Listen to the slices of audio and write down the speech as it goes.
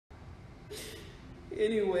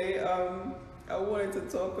Anyway, I wanted to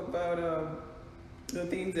talk about the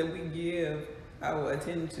things that we give our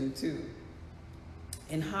attention to,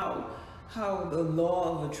 and how the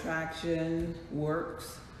law of attraction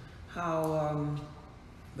works, how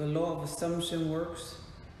the law of assumption works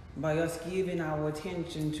by us giving our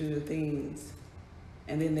attention to the things,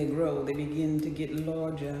 and then they grow, they begin to get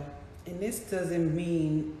larger. And this doesn't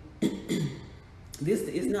mean this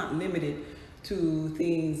is not limited to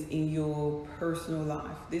things in your personal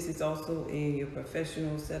life. This is also in your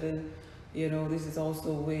professional setting. This is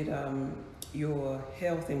also with your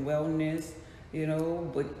health and wellness.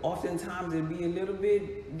 But oftentimes it'll be a little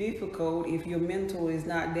bit difficult if your mental is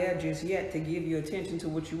not there just yet to give your attention to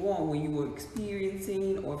what you want when you are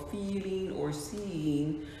experiencing or feeling or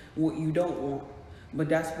seeing what you don't want. But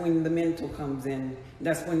that's when the mental comes in.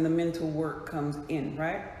 That's when the mental work comes in,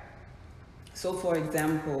 right? So for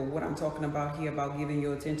example, what I'm talking about here about giving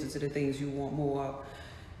your attention to the things you want more of.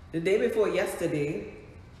 The day before yesterday,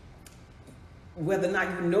 whether or not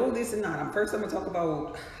you know this or not, first I'm gonna talk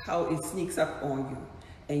about how it sneaks up on you.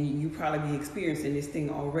 And you probably be experiencing this thing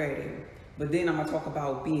already. But then I'm gonna talk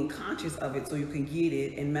about being conscious of it so you can get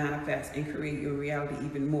it and manifest and create your reality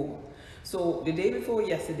even more. So the day before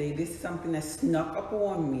yesterday, this is something that snuck up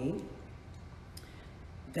on me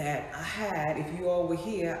that I had. If you all were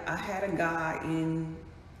here, I had a guy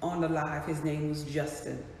on the live. His name was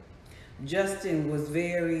Justin. Justin was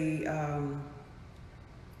very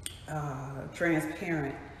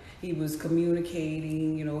transparent. He was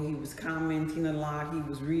communicating, he was commenting a lot. He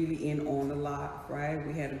was really in on a lot, right?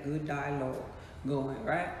 We had a good dialogue going,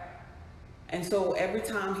 right? And so every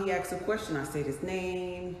time he asked a question, I said his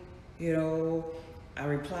name, I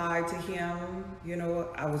replied to him,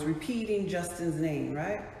 I was repeating Justin's name,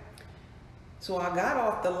 right? So I got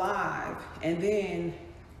off the live, and then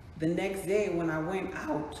the next day when I went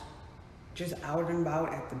out, just out and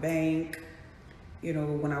about at the bank,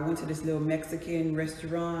 when I went to this little Mexican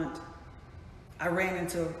restaurant, I ran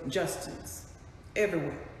into Justin's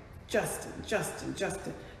everywhere. Justin.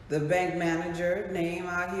 The bank manager name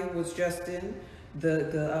out here was Justin.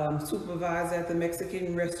 The supervisor at the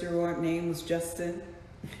Mexican restaurant name was Justin.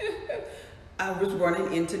 I was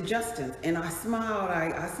running into Justin, and I smiled.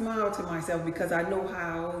 I smiled to myself because I know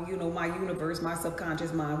how, my universe, my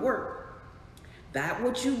subconscious mind work. That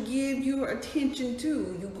what you give your attention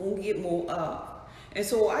to, you're going to get more of. And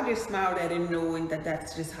so I just smiled at it, knowing that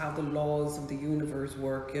that's just how the laws of the universe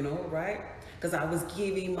work, right? Because I was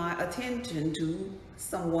giving my attention to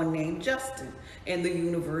someone named Justin, and the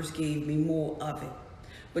universe gave me more of it.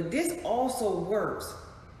 But this also works.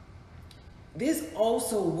 This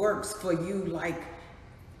also works for you like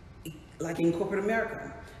in corporate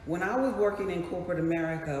America. When I was working in corporate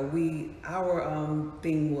America, our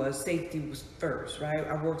thing was safety was first, right?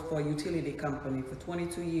 I worked for a utility company for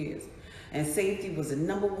 22 years. And safety was the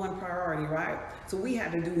 #1 priority, right? So we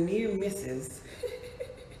had to do near misses.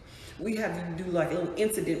 We had to do like little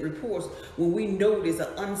incident reports when we notice an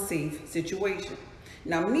unsafe situation.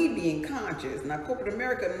 Now, me being conscious, now corporate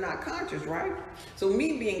America is not conscious, right? So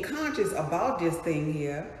me being conscious about this thing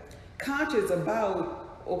here, conscious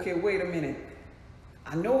about, okay, wait a minute.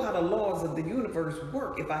 I know how the laws of the universe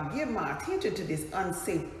work. If I give my attention to this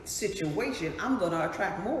unsafe situation, I'm going to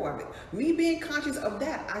attract more of it. Me being conscious of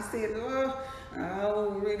that, I said, I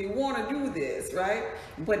don't really want to do this, right?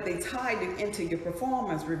 But they tied it into your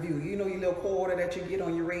performance review. Your little quarter that you get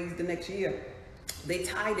on your raise the next year. They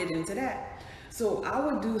tied it into that. So I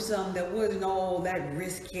would do something that wasn't all that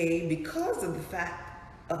risque because of the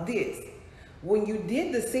fact of this. When you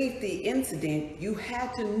did the safety incident, you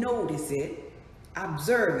had to notice it,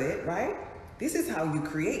 observe it, right? This is how you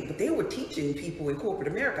create. But they were teaching people in corporate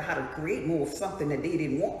America how to create more of something that they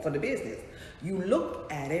didn't want for the business. You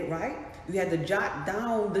looked at it, right? You had to jot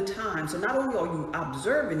down the time. So not only are you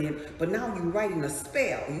observing it, but now you're writing a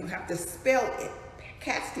spell. You have to spell it,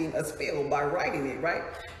 casting a spell by writing it, right?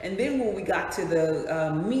 And then when we got to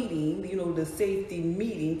the meeting, the safety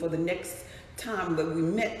meeting for the next time that we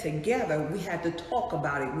met together, we had to talk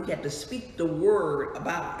about it. We had to speak the word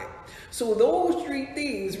about it. So those three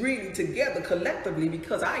things really together collectively,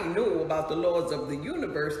 because I know about the laws of the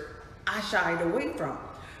universe, I shied away from.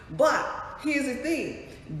 But here's the thing.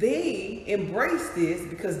 They embrace this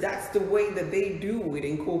because that's the way that they do it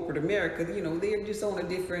in corporate America. They're just on a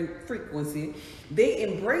different frequency. They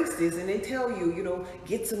embrace this and they tell you,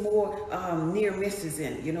 get some more near misses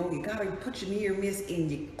in. You got to put your near miss in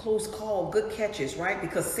your close call, good catches, right?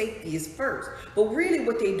 Because safety is first. But really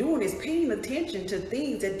what they're doing is paying attention to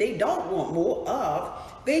things that they don't want more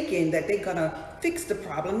of thinking that they're gonna fix the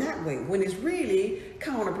problem that way, when it's really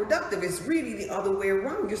counterproductive. It's really the other way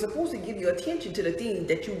around. You're supposed to give your attention to the things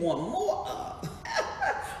that you want more of,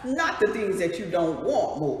 not the things that you don't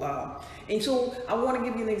want more of. And so I want to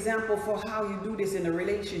give you an example for how you do this in a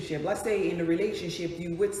relationship. Let's say in a relationship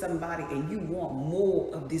you with somebody and you want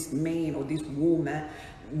more of this man or this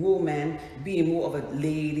woman being more of a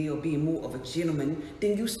lady or being more of a gentleman.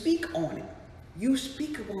 Then you speak on it. You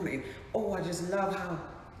speak on it. Oh, I just love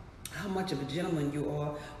how much of a gentleman you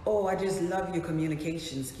are. Oh, I just love your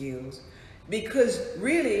communication skills. Because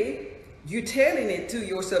really, you're telling it to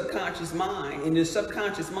your subconscious mind, and the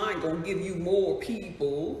subconscious mind gonna give you more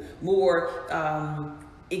people, more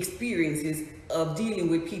experiences of dealing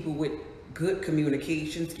with people with good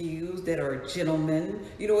communication skills that are gentlemen.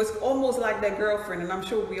 You know, it's almost like that girlfriend, and I'm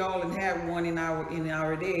sure we all have one in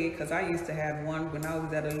our day, because I used to have one when I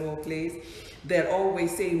was at a little place, that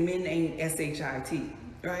always say men ain't shit.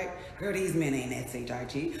 Right? Girl, these men ain't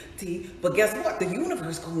shit. But guess what? The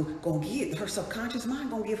universe gonna give, her subconscious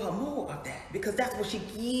mind gonna give her more of that, because that's what she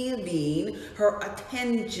giving her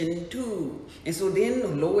attention to. And so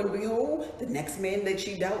then, lo and behold, the next man that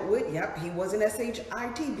she dealt with, yep, he wasn't shit,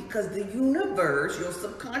 because the universe, your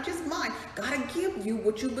subconscious mind, gotta give you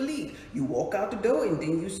what you believe. You walk out the door and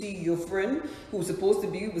then you see your friend who's supposed to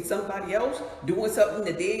be with somebody else doing something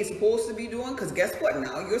that they ain't supposed to be doing, because guess what?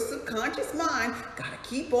 Now your subconscious mind gotta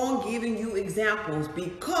keep on giving you examples,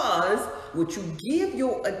 because what you give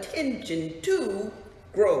your attention to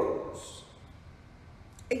grows.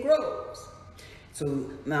 It grows.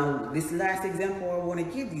 So now this last example I want to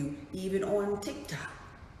give you, even on TikTok.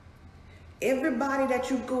 Everybody that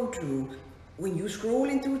you go to, when you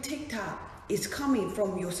scrolling through TikTok, is coming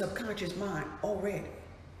from your subconscious mind already.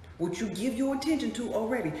 What you give your attention to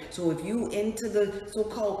already. So if you into the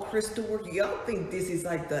so-called crystal work, y'all think this is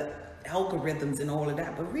like the algorithms and all of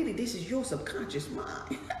that, but really this is your subconscious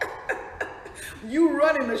mind. You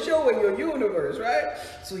running the show in your universe, right?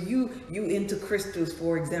 So you into crystals,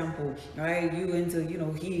 for example, right? You into, you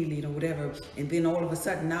know, healing or whatever, and then all of a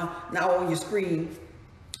sudden now on your screen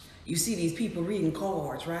you see these people reading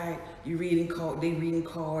cards, right? They reading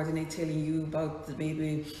cards, and they telling you about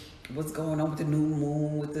maybe what's going on with the new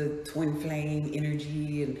moon, with the twin flame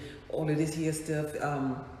energy and all of this here stuff,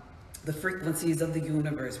 the frequencies of the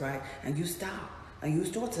universe, right? And you stop and you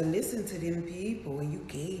start to listen to them people, and you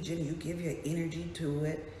gauge it and you give your energy to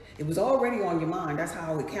it. It was already on your mind. That's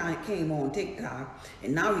how it came on TikTok.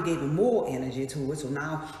 And now you gave it more energy to it. So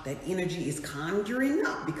now that energy is conjuring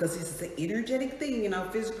up, because this is an energetic thing in our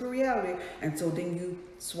physical reality. And so then you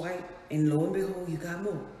swipe, and lo and behold, you got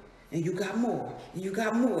more. And you got more, and you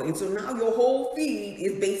got more. And so now your whole feed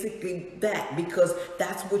is basically that, because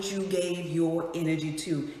that's what you gave your energy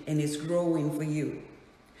to, and it's growing for you.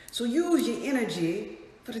 So use your energy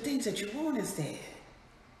for the things that you want instead.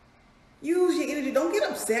 Use your energy. Don't get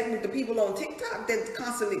upset with the people on TikTok that's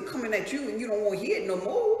constantly coming at you and you don't want to hear it no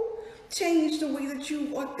more. Change the way that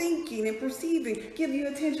you are thinking and perceiving. Give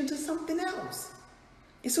your attention to something else.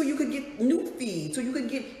 And so you could get new feeds, so you could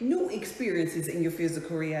get new experiences in your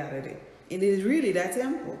physical reality. And it is really that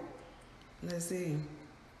simple. Let's see.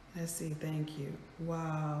 Thank you.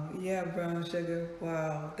 Wow. Yeah, brown sugar.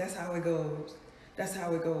 Wow. That's how it goes. That's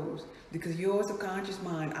how it goes. Because your subconscious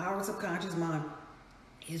mind, our subconscious mind,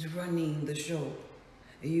 is running the show.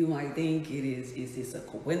 And you might think is this a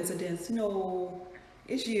coincidence? No.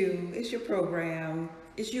 It's you. It's your program.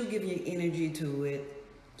 It's you giving your energy to it.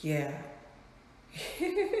 Yeah.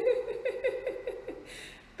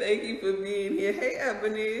 Thank you for being here. Hey,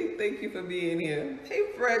 Ebony. Thank you for being here. Hey,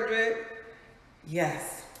 Frederick.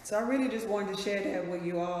 Yes. So I really just wanted to share that with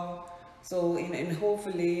you all. So, and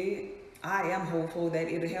hopefully, I am hopeful that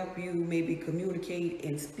it'll help you maybe communicate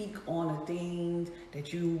and speak on the things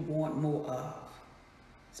that you want more of.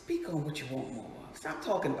 Speak on what you want more of. Stop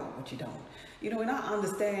talking about what you don't. You know, and I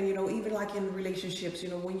understand, you know, even like in relationships, you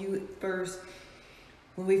know, when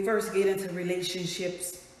we first get into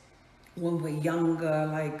relationships, when we're younger,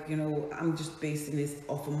 like, you know, I'm just basing this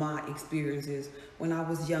off of my experiences. When I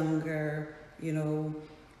was younger, you know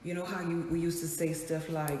how we used to say stuff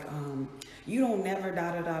like, you don't never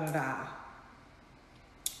da da da da da.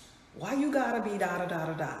 Why you gotta be da da da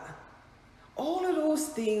da da? All of those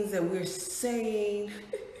things that we're saying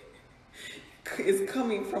is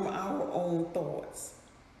coming from our own thoughts,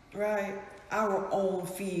 right? Our own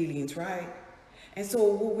feelings, right? And so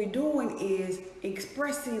what we're doing is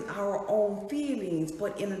expressing our own feelings,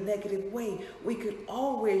 but in a negative way. We could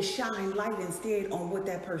always shine light instead on what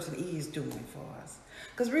that person is doing for us.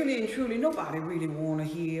 Because really and truly, nobody really want to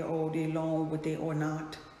hear all day long what they are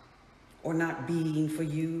not. or not being for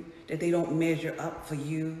you, that they don't measure up for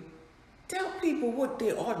you. Tell people what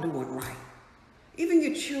they are doing right. Even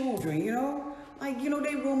your children, you know, like, you know,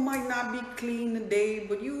 their room might not be clean today,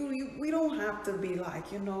 but we don't have to be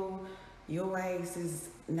like, you know, your ass is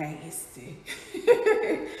nasty.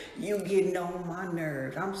 You getting on my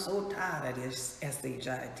nerves. I'm so tired of this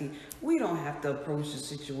SHIT. We don't have to approach the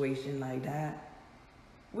situation like that.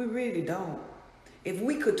 We really don't. If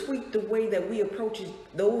we could tweak the way that we approach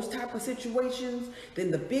those type of situations,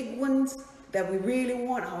 then the big ones that we really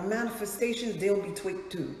want, our manifestations, they'll be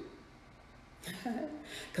tweaked too.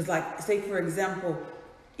 Because like, say for example,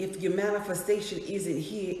 if your manifestation isn't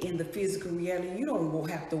here in the physical reality, you don't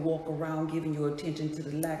have to walk around giving your attention to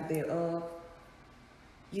the lack thereof.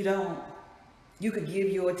 You don't. You could give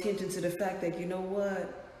your attention to the fact that, you know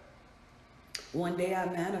what? One day I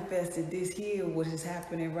manifested this here, what is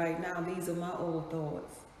happening right now. These are my old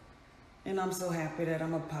thoughts. And I'm so happy that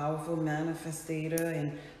I'm a powerful manifestator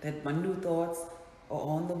and that my new thoughts are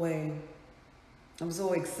on the way. I'm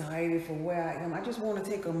so excited for where I am. I just want to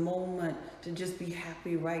take a moment to just be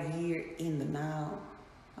happy right here in the now.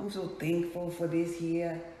 I'm so thankful for this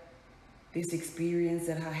here, this experience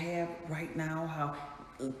that I have right now, how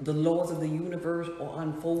the laws of the universe are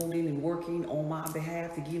unfolding and working on my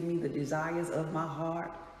behalf to give me the desires of my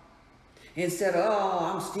heart. Instead of,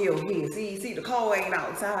 oh, I'm still here. See, the car ain't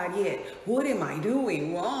outside yet. What am I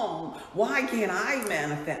doing wrong? Why can't I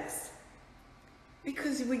manifest?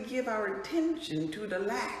 Because we give our attention to the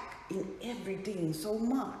lack in everything so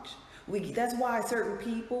much. That's why certain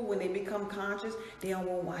people, when they become conscious, they don't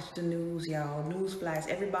want to watch the news, y'all. News flash.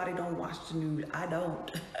 Everybody don't watch the news. I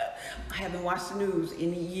don't. I haven't watched the news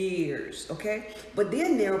in years, okay? But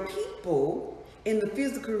then there are people in the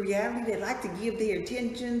physical reality that like to give their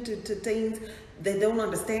attention to things that don't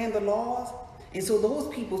understand the laws. And so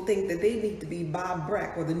those people think that they need to be Bob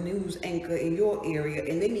Brack or the news anchor in your area,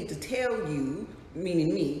 and they need to tell you,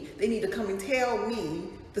 meaning me, they need to come and tell me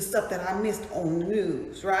the stuff that I missed on the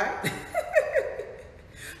news, right?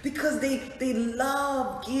 Because they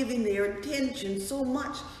love giving their attention so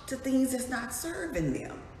much to things that's not serving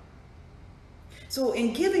them. So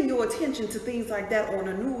in giving your attention to things like that on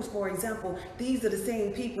the news, for example, these are the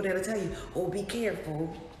same people that'll tell you, oh, be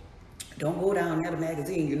careful. Don't go down at a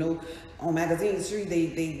magazine, you know, on Magazine Street,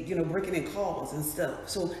 they you know, breaking in cars and stuff.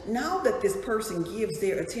 So now that this person gives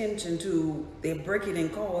their attention to they're breaking in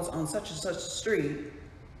cars on such and such a street,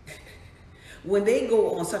 when they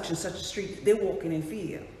go on such and such a street, they're walking in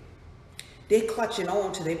fear. They're clutching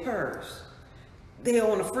on to their purse. They're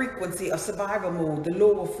on a frequency of survival mode, the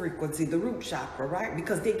lower frequency, the root chakra, right?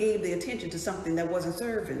 Because they gave their attention to something that wasn't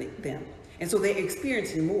serving them. And so they're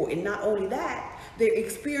experiencing more. And not only that, they're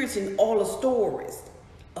experiencing all the stories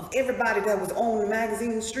of everybody that was on the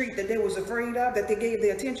Magazine Street that they was afraid of, that they gave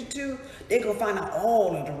their attention to. They're going to find out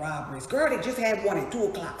all of the robberies. Girl, they just had one at 2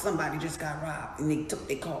 o'clock. Somebody just got robbed and they took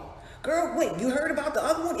their car. Girl, wait, you heard about the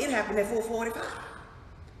other one? It happened at 4:45.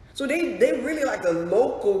 So they really like a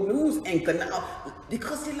local news anchor now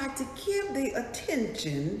because they like to give their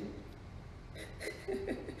attention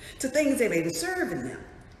to things that ain't serving them.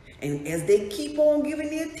 And as they keep on giving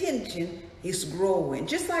the attention, it's growing.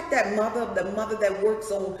 Just like that mother, the mother that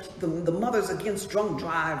works on the Mothers Against Drunk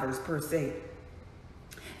Drivers, per se.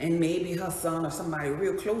 And maybe her son or somebody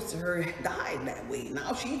real close to her died that way.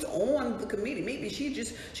 Now she's on the committee. Maybe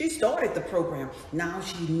she started the program. Now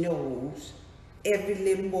she knows every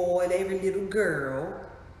little boy and every little girl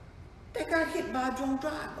that got hit by a drunk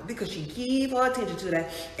driver because she gave her attention to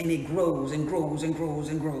that, and it grows and grows and grows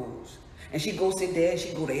and grows. And she goes sit there and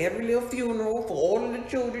she go to every little funeral for all of the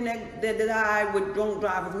children that died with drunk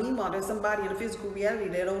drivers. Meanwhile, there's somebody in the physical reality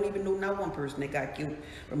that don't even know not one person that got killed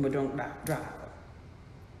from a drunk driver.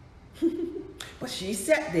 But she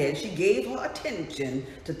sat there and she gave her attention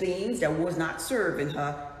to things that was not serving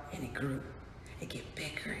her, and it grew. It get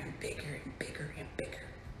bigger and bigger and bigger and bigger.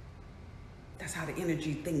 That's how the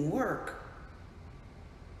energy thing work.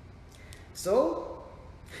 So,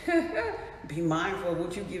 be mindful of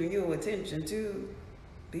what you're giving your attention to.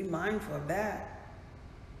 Be mindful of that.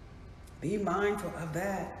 Be mindful of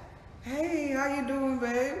that. Hey, how you doing,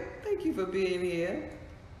 babe? Thank you for being here.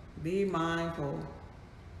 Be mindful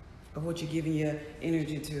of what you're giving your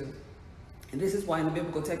energy to. And this is why in the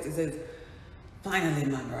biblical text it says, finally,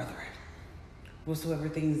 my brethren, whatsoever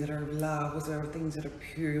things that are of love, whatsoever things that are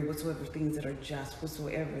pure, whatsoever things that are just,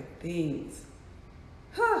 whatsoever things,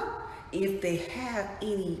 if they have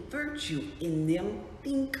any virtue in them,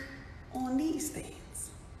 think on these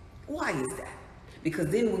things. Why is that? Because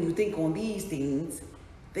then when you think on these things,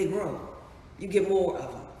 they grow. You get more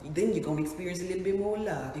of them. then you're going to experience a little bit more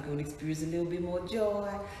love. You're going to experience a little bit more joy,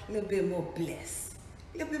 a little bit more bliss,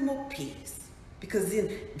 a little bit more peace. Because then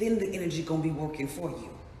the energy going to be working for you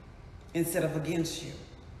instead of against you.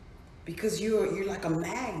 Because you're like a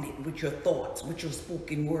magnet with your thoughts, with your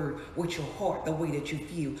spoken word, with your heart, the way that you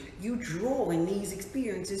feel. You drawing these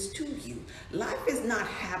experiences to you. Life is not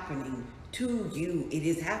happening to you. It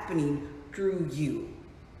is happening through you.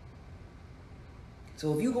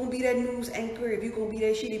 So if you're going to be that news anchor, if you're going to be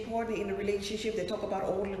that shitty partner in a relationship that talk about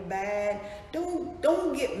all the bad,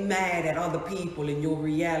 don't get mad at other people in your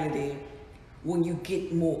reality when you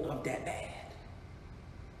get more of that bad.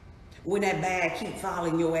 When that bad keep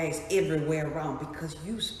following your ass everywhere around because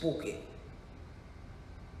you spoke it.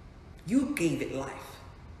 You gave it life.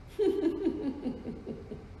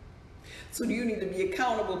 So you need to be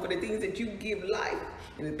accountable for the things that you give life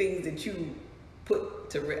and the things that you put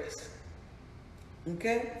to rest.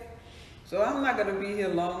 Okay? So I'm not going to be here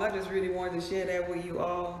long. I just really wanted to share that with you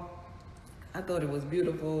all. I thought it was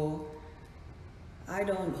beautiful. I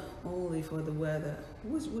don't only for the weather.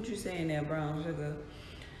 What you saying there, brown sugar?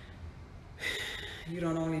 You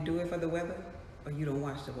don't only do it for the weather, or you don't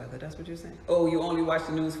watch the weather? That's what you're saying? Oh, you only watch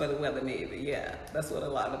the news for the weather, maybe. Yeah, that's what a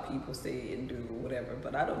lot of people say and do or whatever.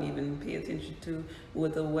 But I don't even pay attention to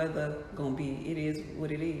what the weather gonna be. It is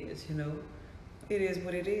what it is, you know. It is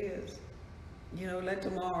what it is. You know, let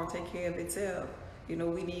tomorrow take care of itself. You know,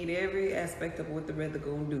 we need every aspect of what the weather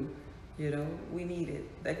gonna do. You know, we need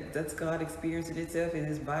it. That's God experiencing itself and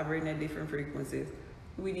it's vibrating at different frequencies.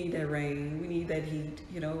 We need that rain, we need that heat,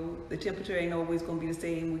 you know. The temperature ain't always going to be the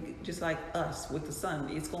same, just like us with the sun.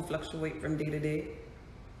 It's going to fluctuate from day to day.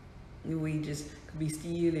 We just be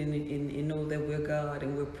still and know that we're God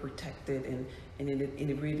and we're protected and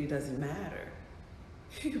it really doesn't matter.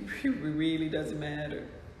 It really doesn't matter.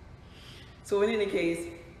 So in any case,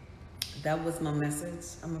 that was my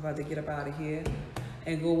message. I'm about to get up out of here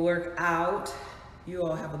and go work out. You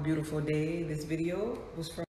all have a beautiful day. This video was from